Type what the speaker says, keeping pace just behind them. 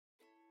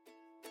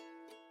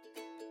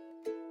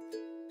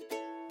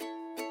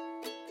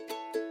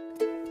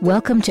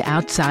Welcome to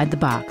Outside the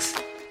Box,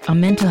 a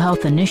mental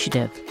health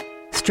initiative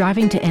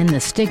striving to end the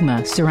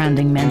stigma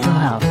surrounding mental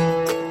health.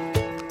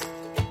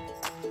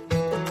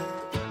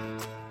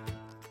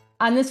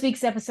 On this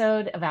week's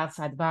episode of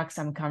Outside the Box,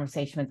 I'm in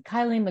conversation with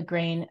Kylee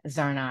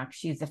McGrane-Zarnoch.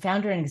 She's the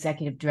founder and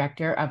executive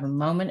director of a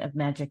Moment of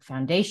Magic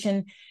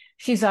Foundation.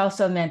 She's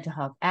also a mental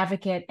health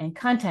advocate and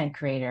content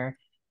creator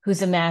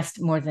who's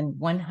amassed more than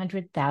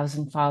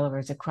 100,000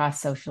 followers across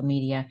social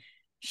media.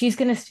 She's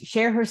going to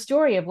share her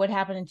story of what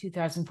happened in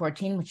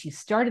 2014 when she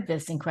started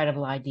this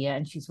incredible idea,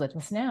 and she's with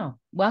us now.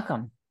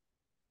 Welcome.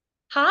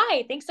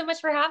 Hi, thanks so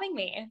much for having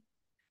me.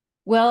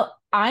 Well,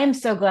 I am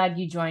so glad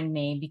you joined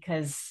me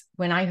because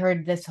when I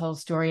heard this whole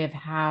story of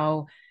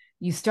how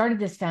you started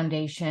this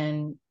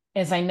foundation,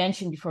 as I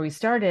mentioned before we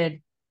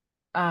started,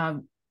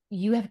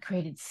 you have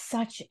created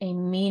such a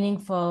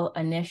meaningful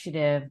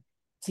initiative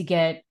to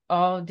get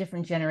all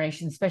different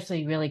generations,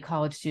 especially really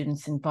college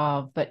students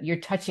involved, but you're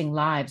touching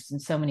lives in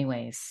so many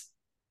ways.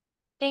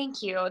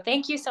 Thank you.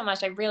 Thank you so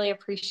much. I really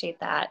appreciate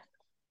that.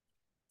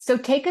 So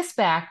take us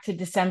back to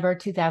December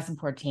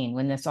 2014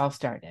 when this all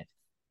started.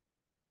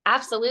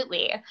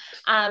 Absolutely.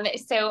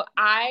 So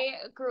I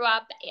grew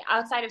up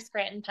outside of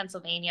Scranton,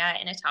 Pennsylvania,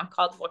 in a town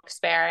called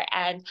Wilkes-Barre,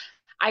 and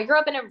I grew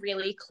up in a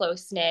really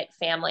close-knit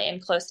family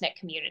and close-knit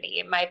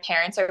community. My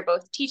parents are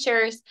both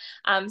teachers.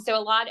 So a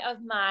lot of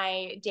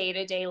my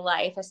day-to-day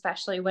life,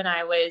 especially when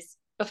I was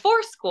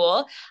before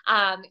school,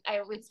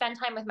 I would spend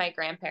time with my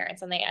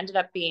grandparents, and they ended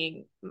up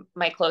being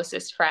my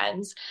closest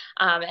friends.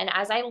 And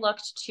as I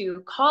looked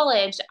to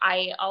college,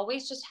 I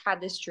always just had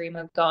this dream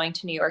of going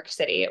to New York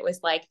City. It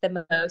was like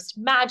the most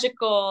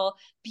magical,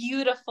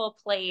 beautiful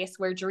place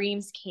where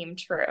dreams came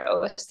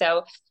true.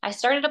 So I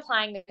started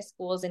applying to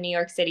schools in New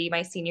York City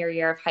my senior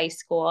year of high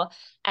school.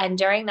 And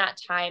during that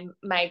time,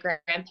 my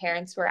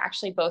grandparents were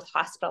actually both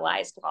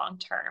hospitalized long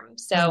term. Oh,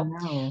 So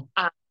no.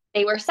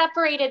 they were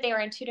separated. They were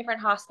in two different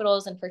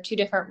hospitals and for two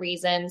different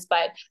reasons.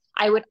 But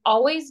I would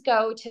always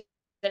go to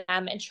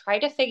them and try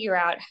to figure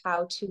out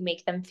how to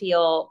make them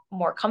feel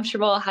more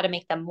comfortable, how to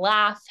make them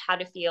laugh, how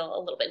to feel a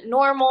little bit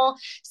normal.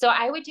 So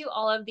I would do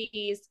all of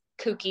these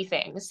kooky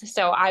things.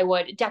 So I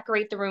would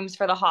decorate the rooms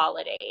for the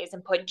holidays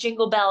and put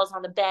jingle bells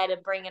on the bed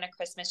and bring in a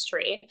Christmas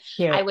tree. I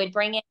Cute. would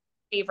bring in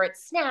favorite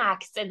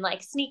snacks and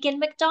like sneak in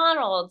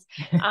McDonald's.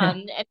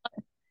 And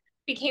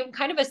became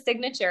kind of a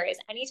signature is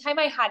anytime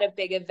I had a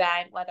big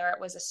event, whether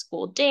it was a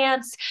school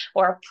dance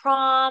or a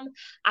prom,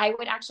 I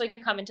would actually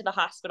come into the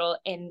hospital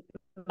in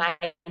my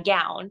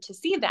gown to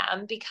see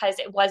them because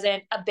it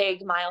wasn't a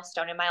big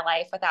milestone in my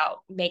life without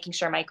making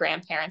sure my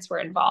grandparents were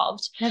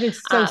involved. That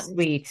is so Um,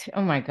 sweet.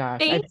 Oh my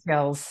gosh, I thank, have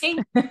chills.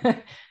 thank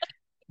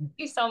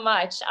you so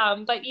much.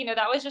 But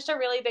that was just a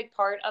really big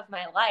part of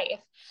my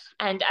life.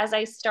 And as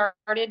I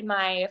started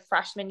my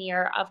freshman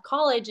year of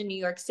college in New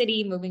York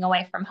City, moving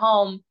away from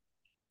home,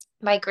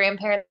 my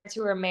grandparents,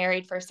 who were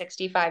married for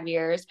 65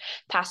 years,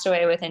 passed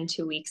away within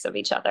 2 weeks of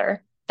each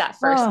other that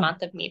first Oh,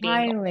 month of me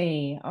being.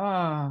 Kylee.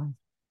 Oh,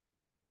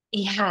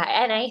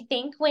 Yeah. And I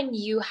think when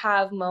you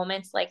have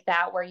moments like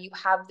that, where you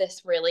have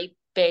this really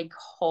big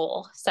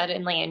hole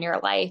suddenly in your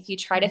life, you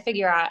try to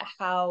figure out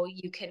how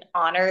you can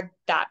honor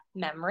that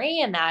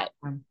memory and that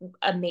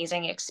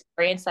amazing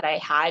experience that I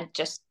had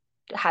just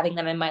having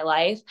them in my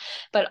life,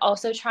 but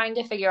also trying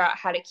to figure out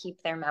how to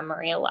keep their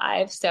memory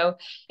alive. So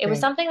it was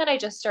great. something that I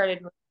just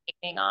started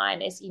meditating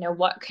on is,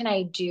 what can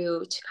I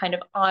do to kind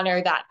of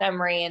honor that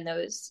memory and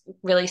those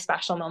really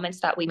special moments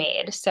that we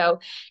made. So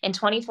in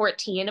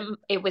 2014,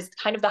 it was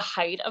kind of the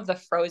height of the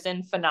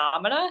Frozen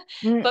phenomena,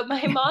 Mm. but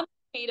my mom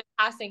made a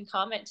passing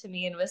comment to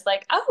me and was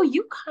like, "Oh,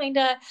 you kind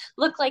of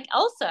look like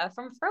Elsa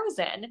from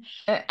Frozen."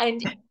 Uh,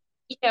 And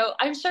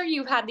I'm sure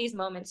you've had these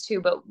moments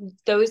too, but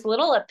those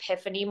little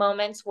epiphany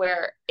moments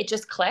where it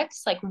just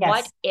clicks, like,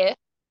 what yes. if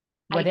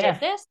I What did if?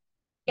 this?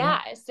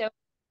 Yeah. Yeah. So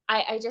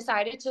I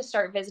decided to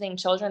start visiting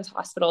children's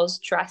hospitals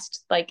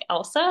dressed like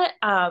Elsa.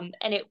 And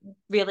it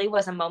really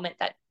was a moment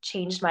that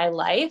changed my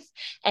life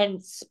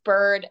and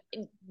spurred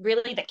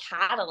really the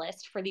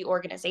catalyst for the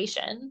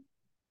organization.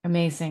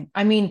 Amazing.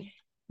 I mean,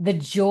 the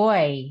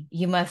joy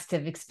you must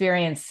have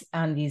experienced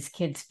on these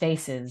kids'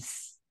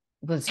 faces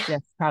was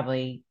just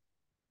probably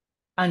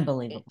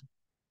unbelievable.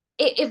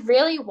 It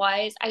really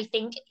was. I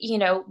think,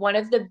 one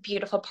of the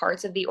beautiful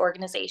parts of the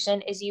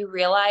organization is you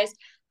realize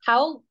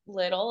how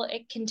little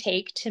it can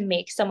take to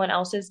make someone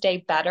else's day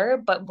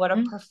better, but what a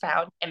Mhm.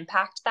 profound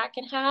impact that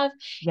can have.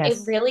 It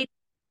Yes. really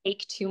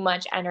take too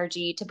much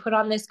energy to put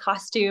on this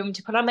costume,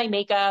 to put on my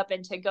makeup,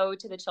 and to go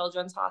to the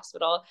children's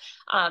hospital.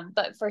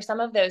 But for some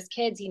of those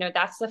kids,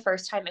 that's the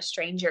first time a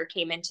stranger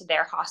came into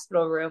their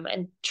hospital room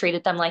and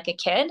treated them like a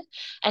kid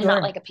and not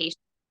Sure. like a patient.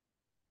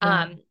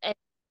 Yeah. And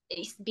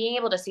being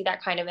able to see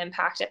that kind of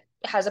impact, it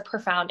has a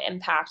profound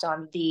impact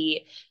on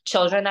the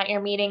children that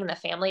you're meeting, the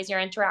families you're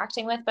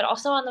interacting with, but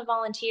also on the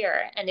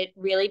volunteer. And it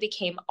really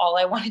became all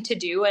I wanted to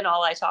do and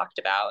all I talked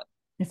about.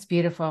 It's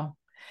beautiful.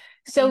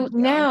 So Thank you.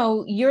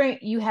 now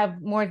you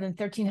have more than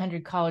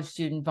 1,300 college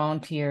student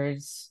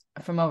volunteers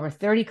from over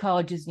 30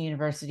 colleges and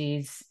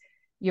universities.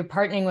 You're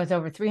partnering with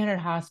over 300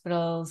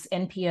 hospitals,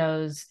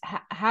 NPOs.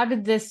 How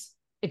did this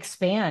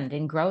expand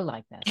and grow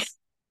like this?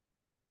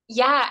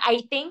 Yeah,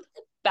 I think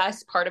the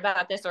best part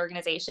about this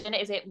organization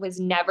is it was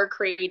never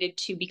created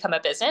to become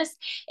a business.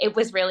 It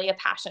was really a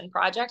passion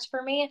project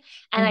for me.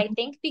 And I Mhm.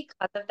 think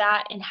because of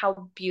that and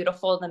how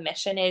beautiful the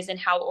mission is and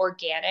how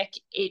organic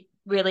it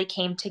really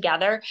came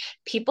together,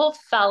 people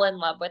fell in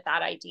love with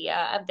that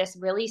idea of this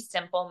really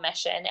simple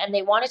mission and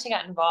they wanted to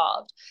get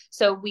involved.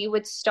 So we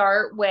would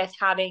start with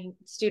having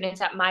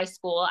students at my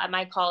school, at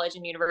my college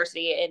and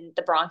university in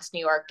the Bronx, New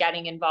York,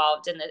 getting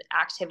involved in the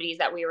activities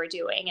that we were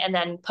doing and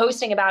then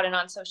posting about it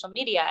on social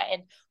media.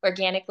 And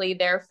organically,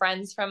 their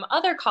friends from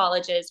other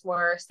colleges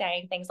were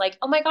saying things like,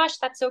 oh my gosh,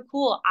 that's so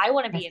cool. I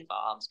want to be Yes,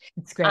 involved.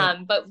 it's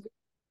great. But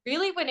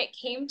really, when it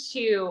came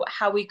to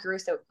how we grew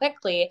so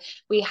quickly,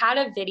 we had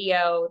a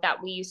video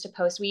that we used to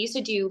post. We used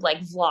to do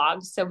like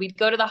vlogs. So we'd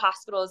go to the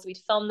hospitals, we'd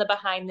film the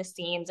behind the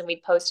scenes, and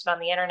we'd post it on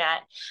the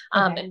internet.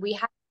 Okay. And we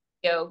had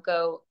a video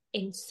go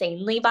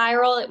insanely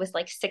viral. It was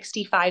like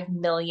 65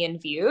 million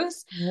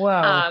views.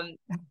 Whoa, Um,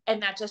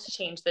 and that just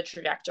changed the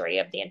trajectory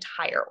of the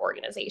entire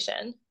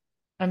organization.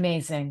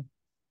 amazing.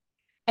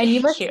 And you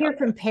Thank must you. hear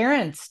from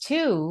parents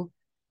too,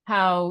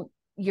 how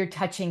you're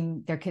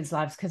touching their kids'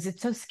 lives because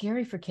it's so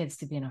scary for kids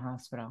to be in a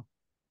hospital.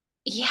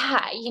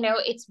 Yeah,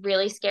 it's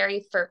really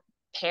scary for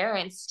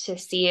parents to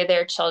see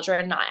their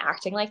children not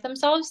acting like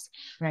themselves.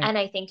 Right. And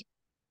I think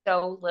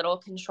so little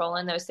control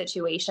in those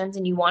situations,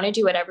 and you want to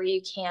do whatever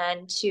you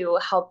can to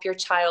help your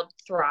child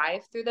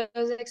thrive through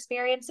those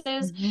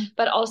experiences, Mhm.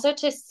 but also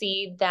to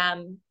see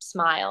them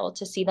smile,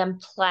 to see them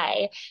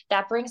play.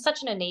 That brings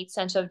such an innate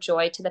sense of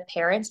joy to the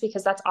parents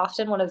because that's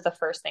often one of the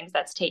first things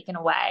that's taken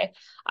away.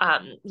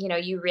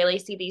 You really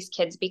see these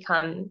kids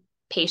become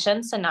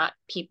patients and not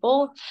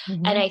people.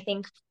 And Mhm. I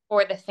think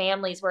for the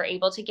families, we're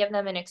able to give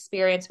them an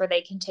experience where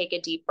they can take a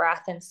deep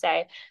breath and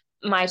say,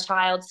 my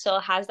child still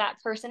has that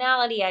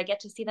personality. I get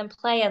to see them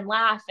play and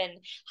laugh and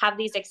have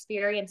these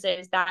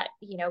experiences that,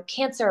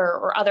 cancer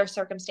or other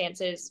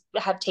circumstances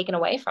have taken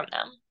away from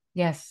them.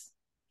 Yes.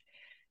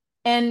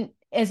 And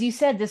as you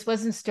said, this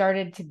wasn't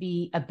started to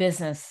be a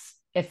business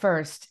at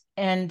first.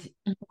 And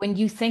when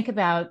you think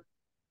about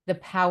the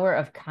power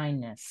of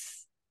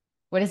kindness,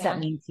 what does that Yeah.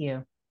 mean to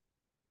you?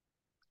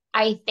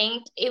 I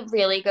think it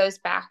really goes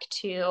back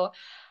to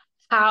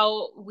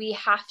how we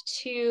have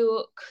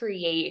to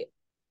create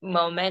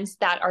moments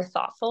that are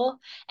thoughtful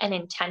and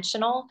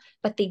intentional,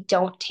 but they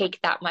don't take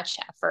that much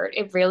effort.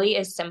 It really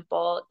is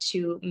simple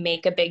to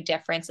make a big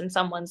difference in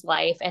someone's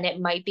life. And it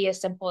might be as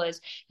simple as,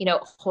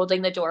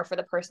 holding the door for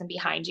the person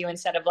behind you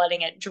instead of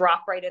letting it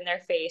drop right in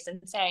their face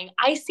and saying,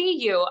 I see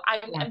you.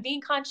 Yeah. I'm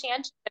being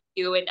conscientious of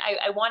you and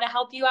I want to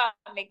help you out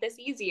and make this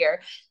easier.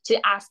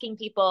 To asking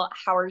people,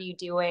 how are you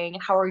doing?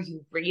 How are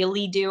you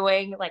really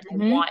doing? Like, I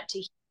Hmm. want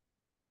to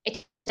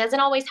it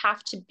doesn't always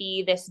have to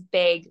be this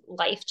big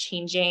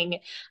life-changing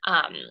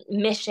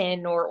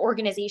mission or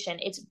organization.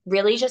 It's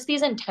really just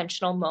these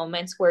intentional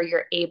moments where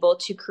you're able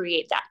to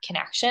create that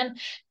connection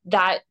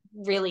that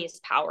really is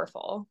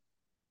powerful.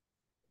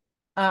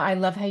 I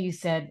love how you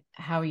said,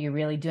 how are you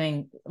really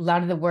doing? A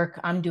lot of the work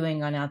I'm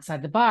doing on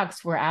Outside the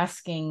Box, we're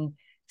asking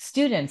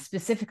students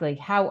specifically,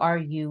 how are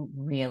you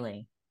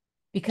really?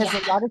 Because a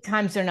Yeah. lot of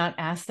times they're not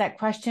asked that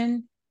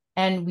question.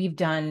 And we've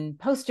done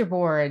poster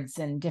boards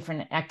and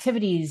different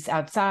activities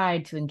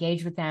outside to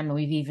engage with them. And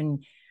we've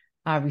even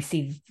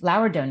received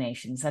flower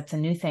donations. That's a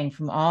new thing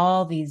from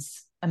all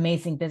these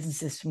amazing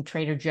businesses, from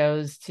Trader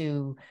Joe's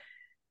to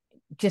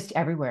just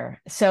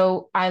everywhere.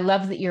 So I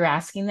love that you're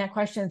asking that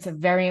question. It's a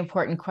very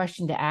important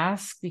question to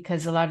ask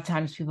because a lot of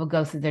times people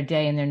go through their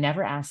day and they're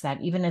never asked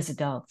that, even as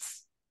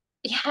adults.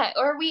 Yeah.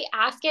 Or we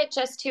ask it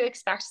just to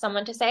expect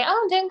someone to say, oh,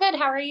 I'm doing good.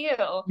 How are you?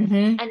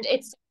 Hmm. And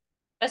it's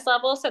this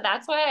level. So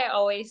that's why I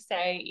always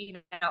say,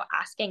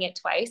 asking it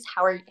twice.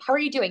 How are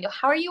you doing?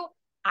 How are you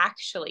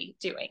actually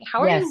doing?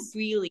 How are you Yes.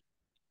 really?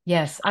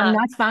 Yes. I'm Um,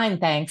 not fine,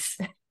 thanks.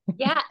 Yeah,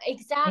 Yeah.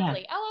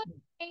 exactly. Oh,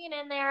 I'm hanging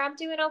in there. I'm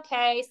doing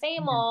okay.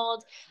 Same Yeah.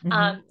 old.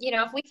 Hmm.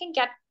 If we can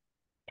get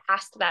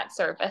past that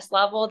surface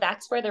level,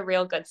 that's where the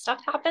real good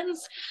stuff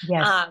happens.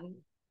 Yes. Um,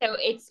 so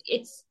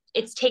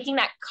it's taking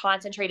that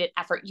concentrated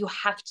effort. You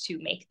have to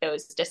make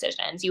those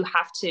decisions. You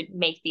have to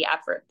make the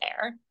effort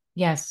there.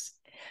 Yes.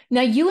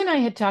 Now, you and I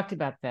had talked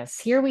about this.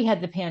 Here we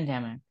had the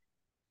pandemic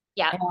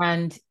Yeah.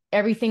 and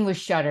everything was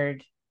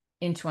shuttered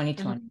in Mhm.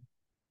 2020.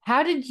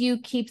 How did you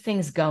keep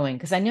things going?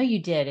 Because I know you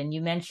did, and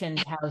you mentioned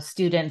how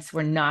students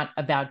were not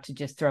about to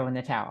just throw in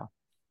the towel.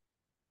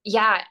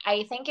 Yeah,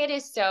 I think it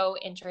is so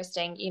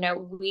interesting.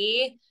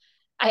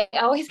 I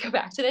always go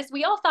back to this.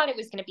 We all thought it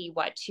was going to be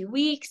what, 2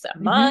 weeks, a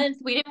Hmm. month.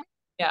 We didn't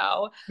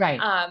know. Right.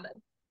 Um,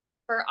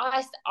 for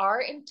us, our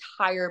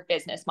entire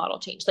business model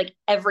changed. Like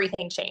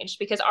everything changed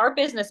because our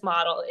business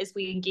model is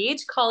we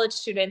engage college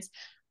students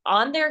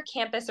on their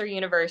campus or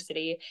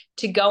university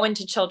to go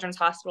into children's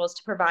hospitals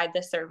to provide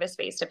this service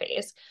face to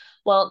face.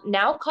 Well,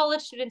 now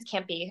college students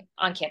can't be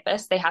on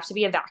campus. They have to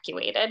be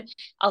evacuated.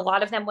 A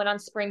lot of them went on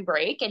spring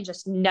break and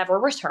just never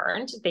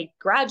returned. They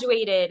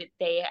graduated,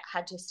 they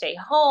had to stay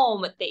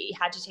home, they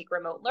had to take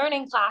remote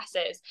learning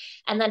classes.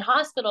 And then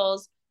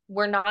hospitals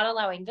were not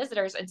allowing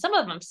visitors, and some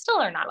of them still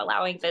are not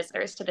allowing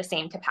visitors to the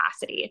same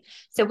capacity.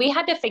 So we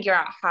had to figure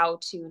out how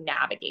to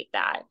navigate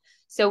that.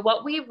 So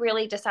what we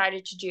really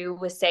decided to do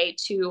was say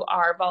to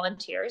our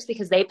volunteers,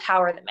 because they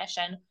power the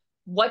mission,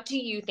 what do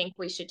you think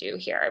we should do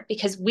here?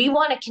 Because we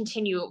want to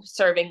continue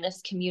serving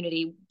this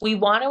community. We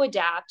want to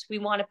adapt, we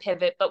want to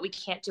pivot, but we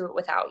can't do it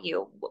without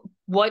you.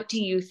 What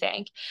do you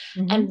think?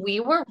 Mm-hmm. And we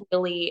were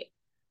really,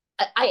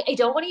 I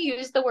don't want to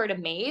use the word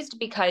amazed,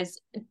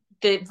 because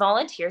the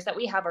volunteers that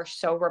we have are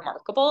so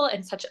remarkable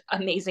and such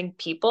amazing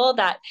people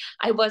that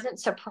I wasn't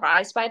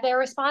surprised by their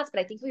response, but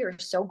I think we were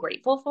so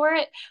grateful for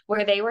it,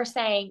 where they were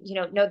saying, you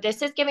know, no,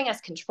 this is giving us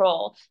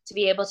control to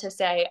be able to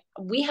say,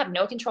 we have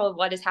no control of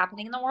what is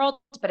happening in the world,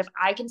 but if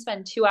I can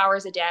spend 2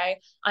 hours a day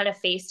on a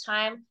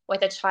FaceTime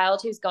with a child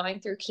who's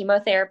going through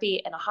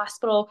chemotherapy in a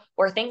hospital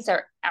where things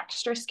are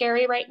extra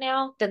scary right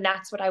now, then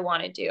that's what I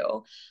want to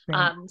do.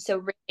 Right. So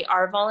really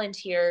our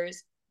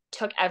volunteers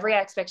took every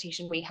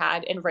expectation we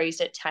had and raised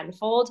it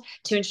tenfold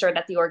to ensure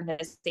that the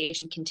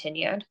organization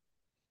continued.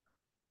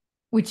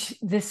 Which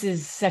this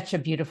is such a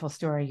beautiful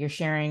story you're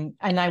sharing.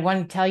 And I want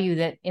to tell you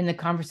that in the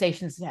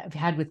conversations that I've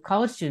had with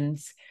college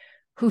students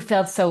who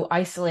felt so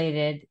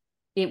isolated,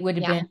 it would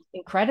have been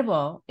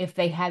incredible if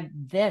they had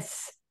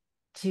this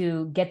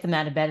to get them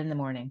out of bed in the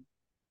morning.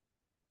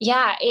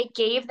 Yeah, it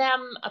gave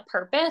them a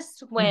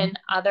purpose when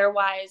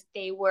otherwise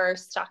they were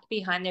stuck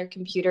behind their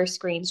computer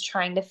screens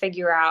trying to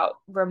figure out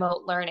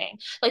remote learning.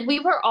 Like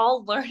we were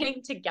all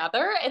learning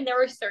together, and there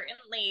were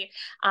certainly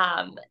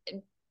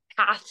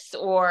paths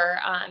or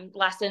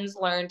lessons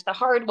learned the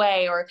hard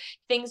way, or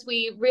things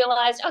we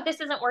realized, oh,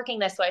 this isn't working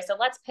this way, so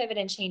let's pivot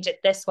and change it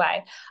this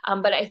way.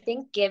 But I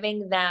think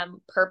giving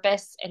them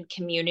purpose and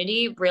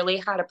community really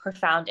had a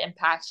profound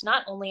impact,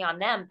 not only on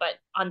them, but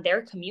on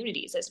their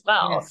communities as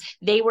well. Yes.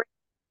 They were,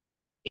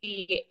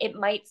 it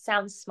might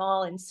sound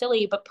small and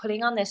silly, but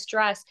putting on this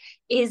dress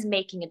is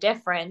making a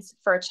difference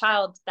for a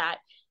child that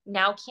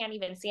now can't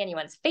even see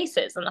anyone's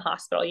faces in the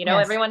hospital. You know,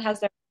 Yes. everyone has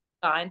their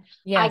on. I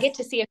Yes. get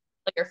to see a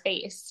familiar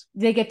face.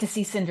 They get to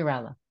see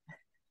Cinderella.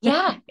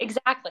 Yeah,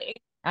 exactly.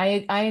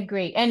 I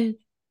agree. And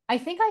I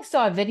think I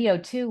saw a video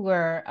too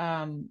where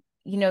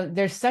you know,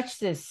 there's such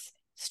this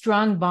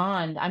strong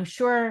bond. I'm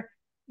sure,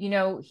 you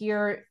know,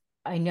 here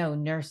I know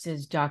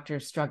nurses,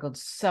 doctors struggled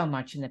so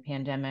much in the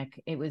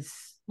pandemic. It was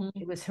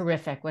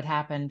horrific what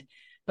happened.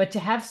 But to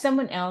have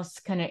someone else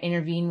kind of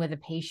intervene with a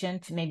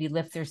patient to maybe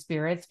lift their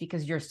spirits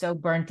because you're so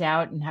burnt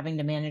out and having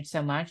to manage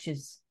so much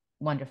is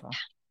wonderful.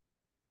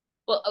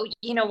 Well,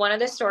 you know, one of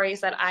the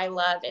stories that I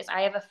love is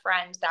I have a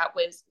friend that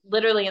was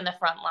literally in the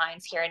front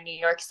lines here in New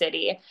York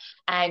City,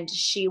 and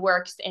she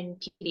works in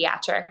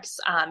pediatrics.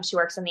 She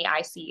works in the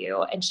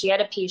ICU, and she had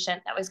a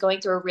patient that was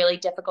going through a really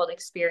difficult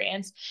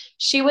experience.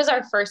 She was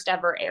our first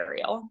ever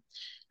aerial.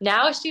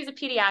 Now she's a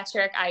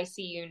pediatric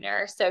ICU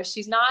nurse, so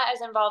she's not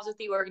as involved with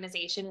the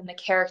organization in the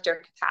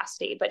character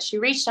capacity, but she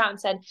reached out and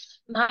said,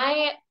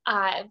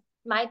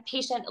 my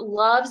patient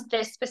loves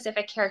this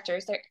specific character.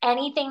 Is there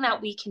anything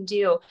that we can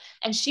do?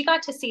 And she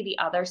got to see the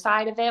other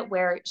side of it,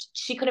 where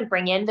she couldn't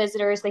bring in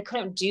visitors. They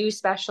couldn't do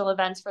special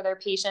events for their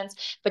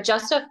patients, but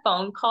just a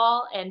phone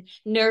call and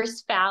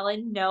Nurse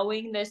Fallon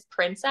knowing this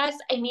princess,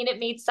 I mean, it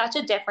made such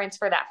a difference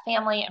for that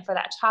family and for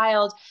that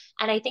child.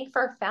 And I think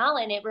for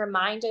Fallon, it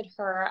reminded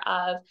her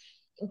of,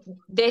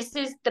 this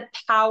is the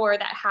power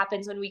that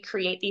happens when we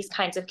create these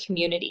kinds of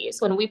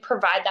communities, when we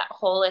provide that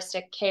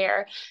holistic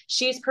care.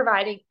 She's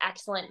providing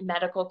excellent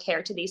medical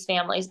care to these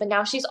families, but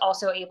now she's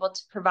also able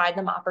to provide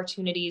them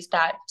opportunities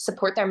that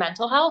support their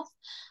mental health,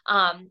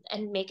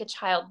 and make a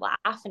child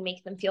laugh and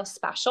make them feel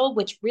special,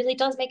 which really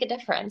does make a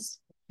difference.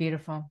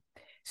 Beautiful.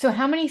 So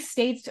how many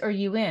states are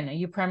you in? Are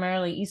you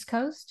primarily East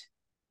Coast?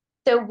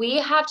 So we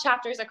have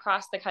chapters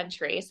across the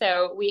country.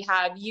 So we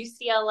have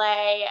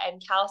UCLA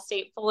and Cal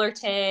State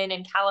Fullerton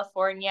in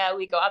California.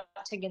 We go up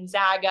to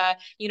Gonzaga,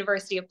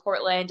 University of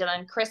Portland, and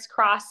then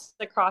crisscross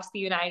across the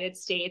United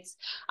States.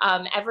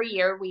 Every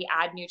year we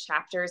add new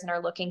chapters and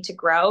are looking to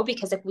grow,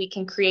 because if we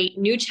can create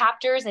new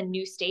chapters in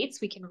new states,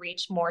 we can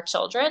reach more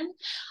children.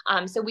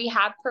 So we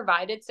have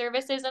provided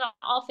services in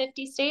all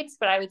 50 states,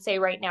 but I would say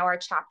right now our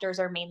chapters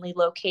are mainly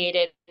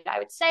located, I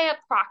would say,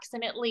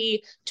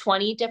 approximately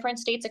 20 different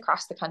states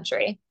across the country.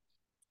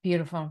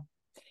 Beautiful.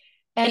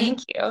 And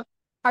thank you.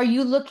 Are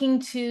you looking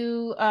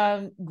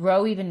to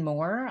grow even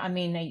more? I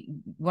mean, I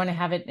want to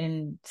have it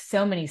in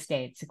so many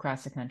states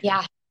across the country.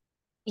 Yeah.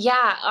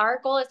 Yeah, our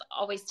goal is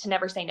always to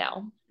never say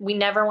no. We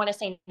never want to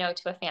say no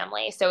to a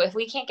family. So if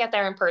we can't get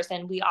there in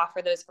person, we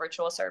offer those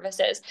virtual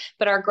services.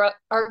 But our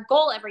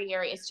goal every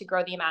year is to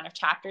grow the amount of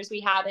chapters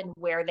we have and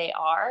where they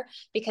are,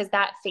 because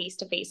that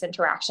face-to-face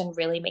interaction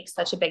really makes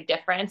such a big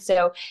difference.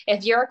 So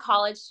if you're a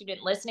college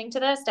student listening to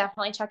this,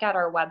 definitely check out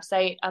our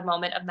website,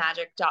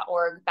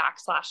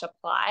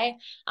 amomentofmagic.org/apply,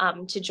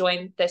 to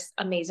join this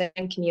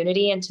amazing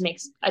community and to make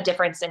a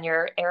difference in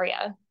your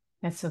area.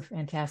 That's so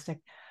fantastic.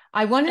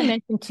 I want to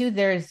mention too,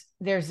 there's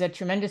a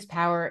tremendous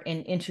power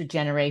in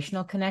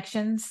intergenerational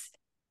connections.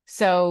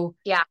 So,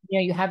 Yeah.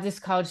 you have this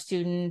college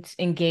student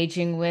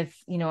engaging with,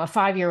 a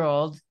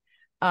 5-year-old,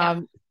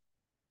 Yeah.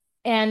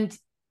 and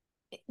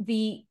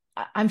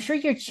I'm sure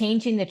you're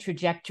changing the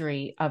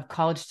trajectory of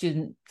college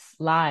students'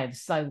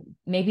 lives. So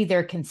maybe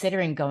they're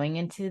considering going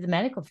into the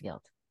medical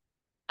field.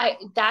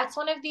 That's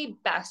one of the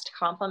best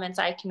compliments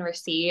I can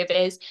receive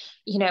is,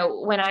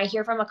 when I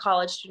hear from a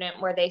college student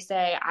where they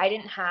say, I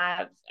didn't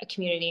have a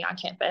community on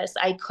campus.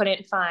 I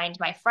couldn't find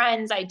my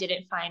friends. I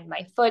didn't find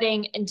my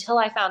footing until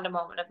I found a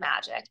moment of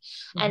magic.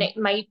 And Mm-hmm. it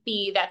might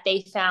be that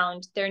they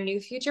found their new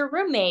future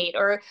roommate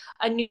or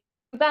a new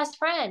best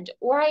friend.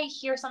 Or I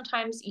hear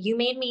sometimes, you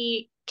made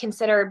me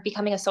consider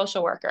becoming a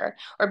social worker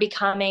or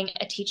becoming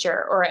a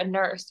teacher or a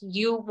nurse.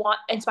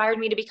 Inspired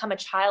me to become a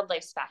child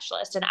life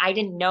specialist. And I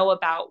didn't know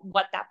about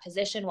what that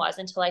position was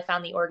until I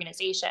found the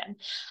organization.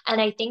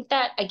 And I think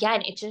that,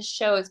 again, it just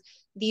shows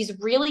these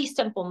really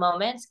simple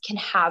moments can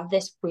have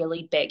this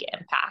really big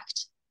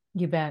impact.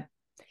 You bet.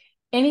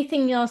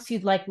 Anything else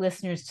you'd like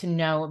listeners to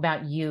know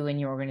about you and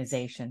your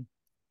organization?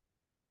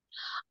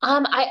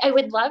 I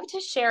would love to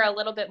share a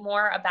little bit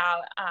more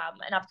about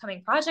an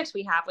upcoming project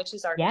we have, which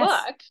is our Yes.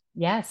 book.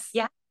 Yes.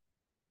 Yeah.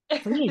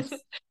 Please.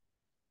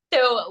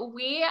 So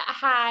we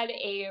had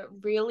a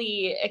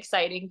really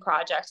exciting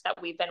project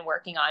that we've been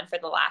working on for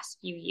the last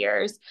few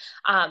years.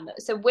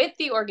 So with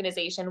the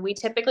organization, we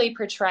typically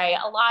portray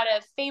a lot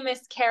of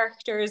famous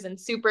characters and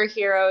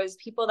superheroes,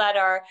 people that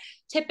are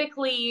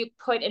typically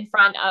put in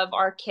front of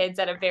our kids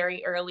at a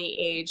very early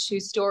age,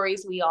 whose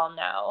stories we all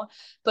know.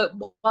 But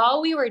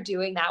while we were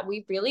doing that,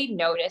 we really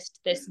noticed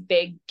this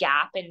big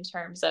gap in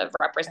terms of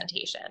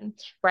representation,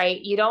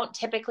 right? You don't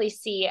typically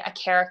see a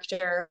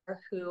character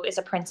who is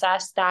a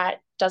princess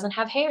that doesn't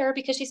have hair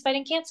because she's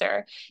fighting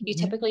cancer. You Mhm.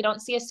 typically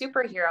don't see a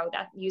superhero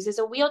that uses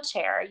a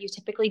wheelchair. You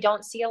typically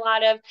don't see a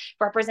lot of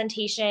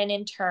representation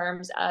in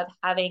terms of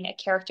having a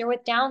character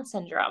with Down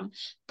syndrome.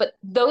 But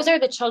those are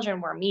the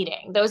children we're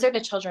meeting. Those are the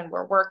children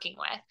we're working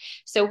with.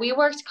 So we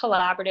worked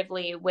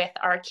collaboratively with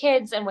our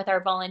kids and with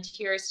our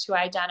volunteers to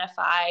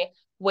identify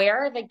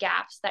where are the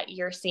gaps that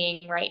you're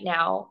seeing right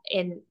now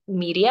in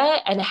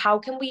media and how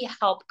can we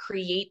help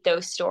create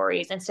those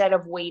stories instead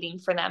of waiting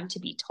for them to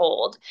be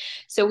told.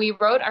 So we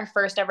wrote our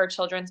first ever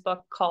children's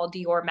book called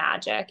Your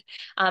Magic.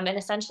 And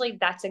essentially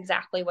that's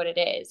exactly what it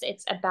is.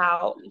 It's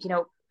about,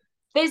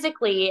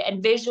 physically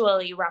and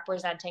visually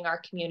representing our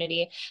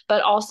community,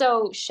 but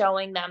also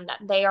showing them that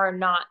they are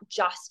not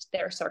just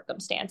their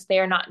circumstance. They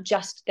are not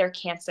just their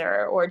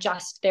cancer or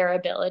just their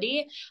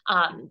ability.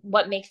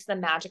 What makes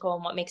them magical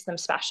and what makes them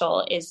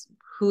special is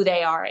who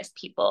they are as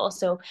people.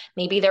 So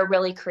maybe they're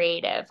really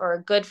creative or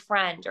a good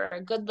friend or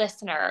a good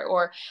listener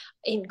or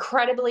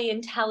incredibly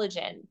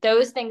intelligent.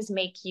 Those things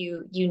make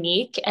you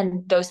unique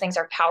and those things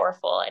are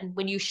powerful. And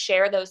when you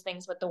share those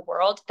things with the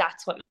world,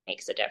 that's what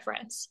makes a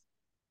difference.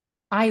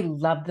 I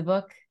love the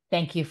book.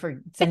 Thank you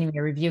for sending me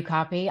a review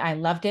copy. I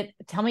loved it.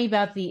 Tell me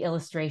about the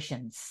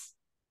illustrations.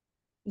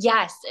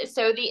 Yes.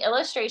 So the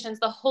illustrations,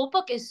 the whole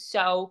book is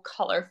so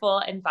colorful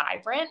and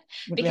vibrant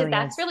It because really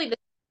that's is. really the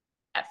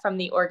from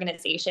the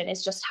organization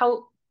is just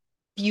how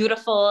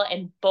beautiful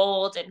and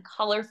bold and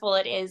colorful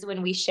it is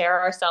when we share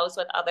ourselves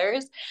with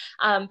others.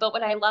 But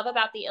what I love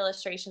about the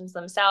illustrations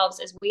themselves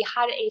is we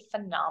had a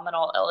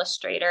phenomenal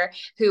illustrator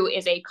who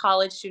is a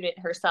college student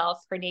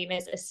herself. Her name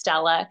is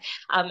Estella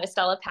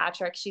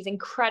Patrick. She's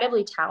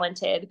incredibly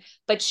talented,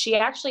 but she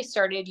actually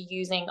started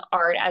using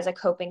art as a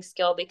coping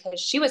skill because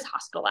she was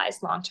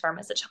hospitalized long term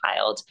as a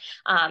child.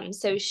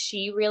 So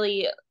she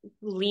really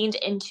leaned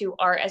into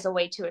art as a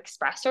way to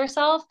express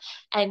herself,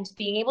 and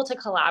being able to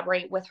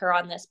collaborate with her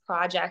on this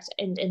project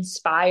and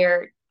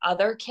inspire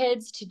other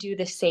kids to do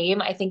the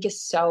same, I think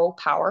is so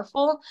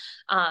powerful.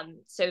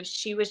 So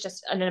she was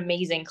just an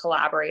amazing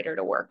collaborator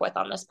to work with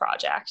on this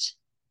project.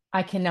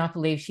 I cannot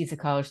believe she's a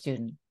college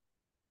student.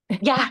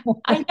 Yeah,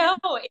 I know.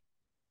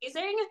 It's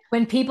amazing.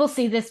 When people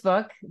see this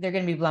book, they're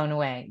going to be blown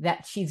away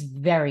that she's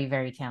very,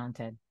 very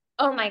talented.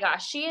 Oh my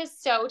gosh, she is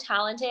so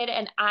talented.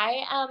 And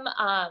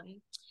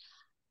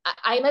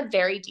I'm a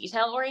very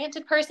detail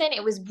oriented person.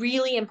 It was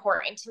really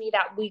important to me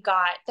that we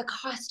got the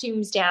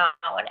costumes down.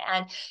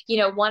 And,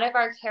 one of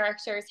our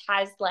characters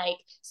has like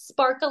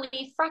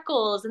sparkly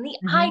freckles and the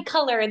eye Mhm.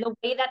 color and the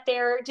way that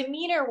their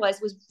demeanor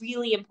was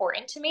really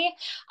important to me.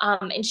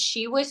 And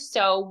she was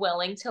so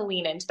willing to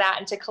lean into that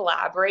and to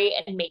collaborate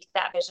and make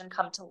that vision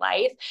come to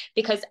life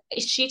because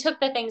she took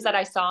the things that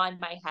I saw in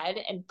my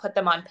head and put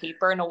them on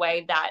paper in a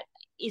way that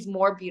is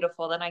more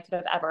beautiful than I could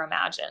have ever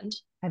imagined.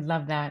 I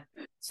love that.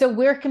 So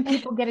where can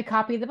people get a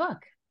copy of the book?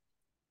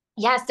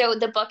 Yeah, so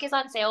the book is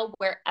on sale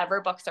wherever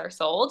books are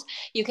sold.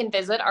 You can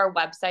visit our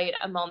website,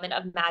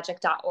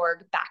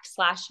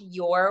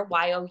 amomentofmagic.org/your,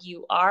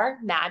 Y-O-U-R,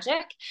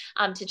 magic,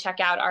 to check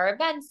out our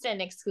events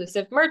and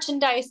exclusive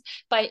merchandise.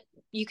 But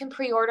you can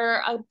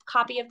pre-order a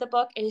copy of the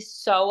book. It is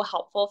so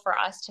helpful for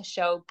us to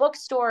show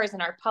bookstores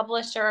and our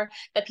publisher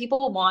that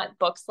people want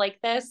books like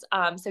this.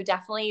 So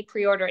definitely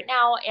pre-order it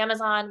now,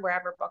 Amazon,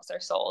 wherever books are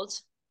sold.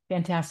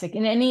 Fantastic.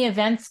 And any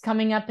events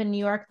coming up in New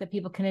York that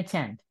people can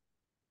attend?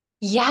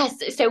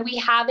 Yes. So we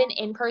have an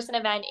in-person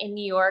event in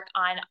New York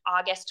on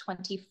August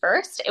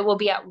 21st. It will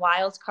be at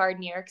Wild Card,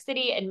 New York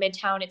City in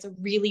Midtown. It's a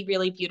really,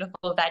 really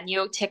beautiful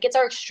venue. Tickets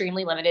are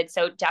extremely limited.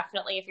 So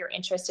definitely, if you're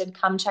interested,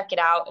 come check it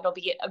out. It'll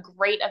be a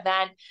great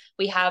event.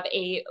 We have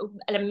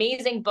an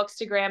amazing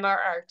bookstagrammer,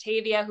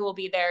 Artavia, who will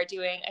be there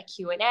doing a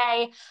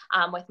Q&A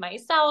with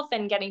myself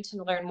and getting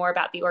to learn more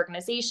about the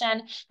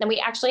organization. Then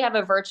we actually have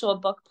a virtual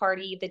book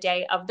party the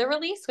day of the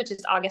release, which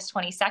is August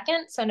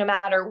 22nd. So no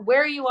matter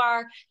where you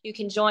are, you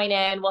can join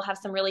in. We'll have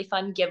some really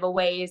fun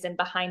giveaways and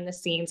behind the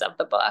scenes of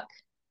the book.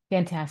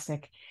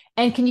 Fantastic.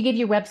 And can you give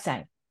your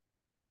website?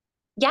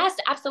 Yes,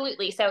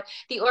 absolutely. So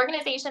the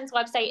organization's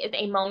website is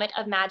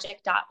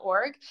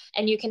amomentofmagic.org,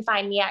 and you can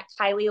find me at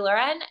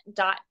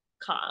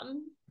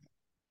KylieLoren.com.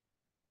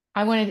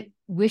 I want to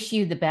wish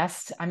you the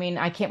best. I mean,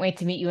 I can't wait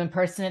to meet you in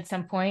person at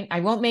some point.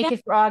 I won't make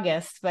it for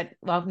August, but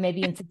well,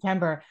 maybe in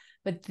September.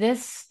 But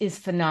this is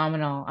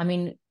phenomenal. I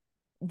mean,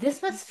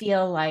 this must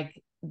feel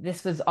like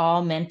this was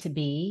all meant to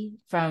be,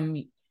 from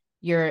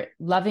your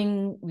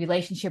loving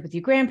relationship with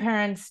your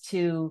grandparents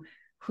to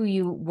who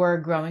you were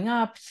growing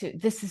up to.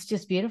 This is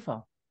just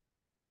beautiful.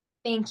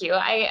 Thank you.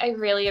 I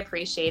really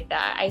appreciate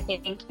that. I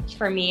think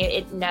for me,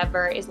 it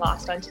never is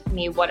lost on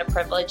me what a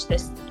privilege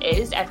this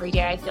is. Every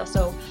day I feel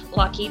so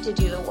lucky to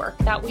do the work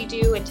that we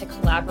do and to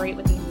collaborate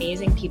with the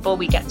amazing people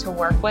we get to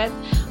work with.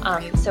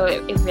 So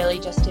it really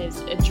just is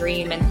a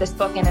dream. And this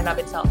book in and of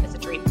itself is a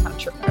dream come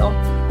true.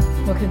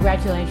 Well,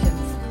 congratulations.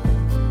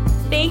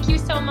 Thank you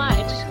so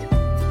much.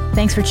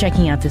 Thanks for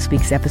checking out this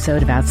week's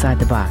episode of Outside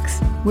the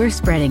Box. We're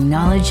spreading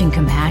knowledge and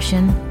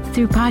compassion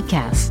through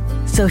podcasts,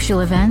 social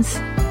events,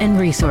 and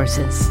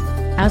resources.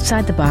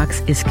 Outside the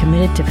Box is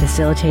committed to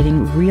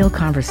facilitating real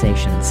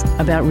conversations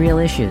about real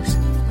issues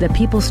that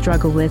people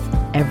struggle with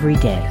every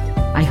day.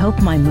 I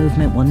hope my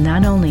movement will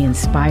not only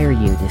inspire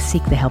you to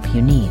seek the help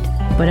you need,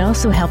 but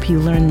also help you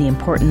learn the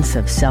importance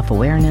of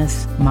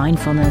self-awareness,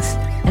 mindfulness,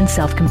 and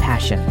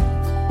self-compassion.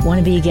 Want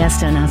to be a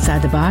guest on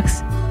Outside the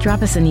Box?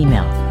 Drop us an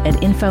email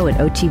at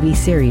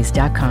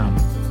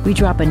info@otbseries.com. We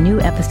drop a new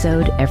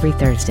episode every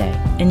Thursday,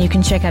 and you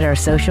can check out our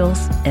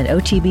socials at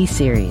OTB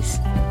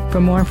Series.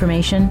 For more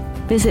information,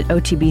 visit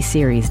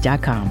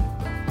otbseries.com.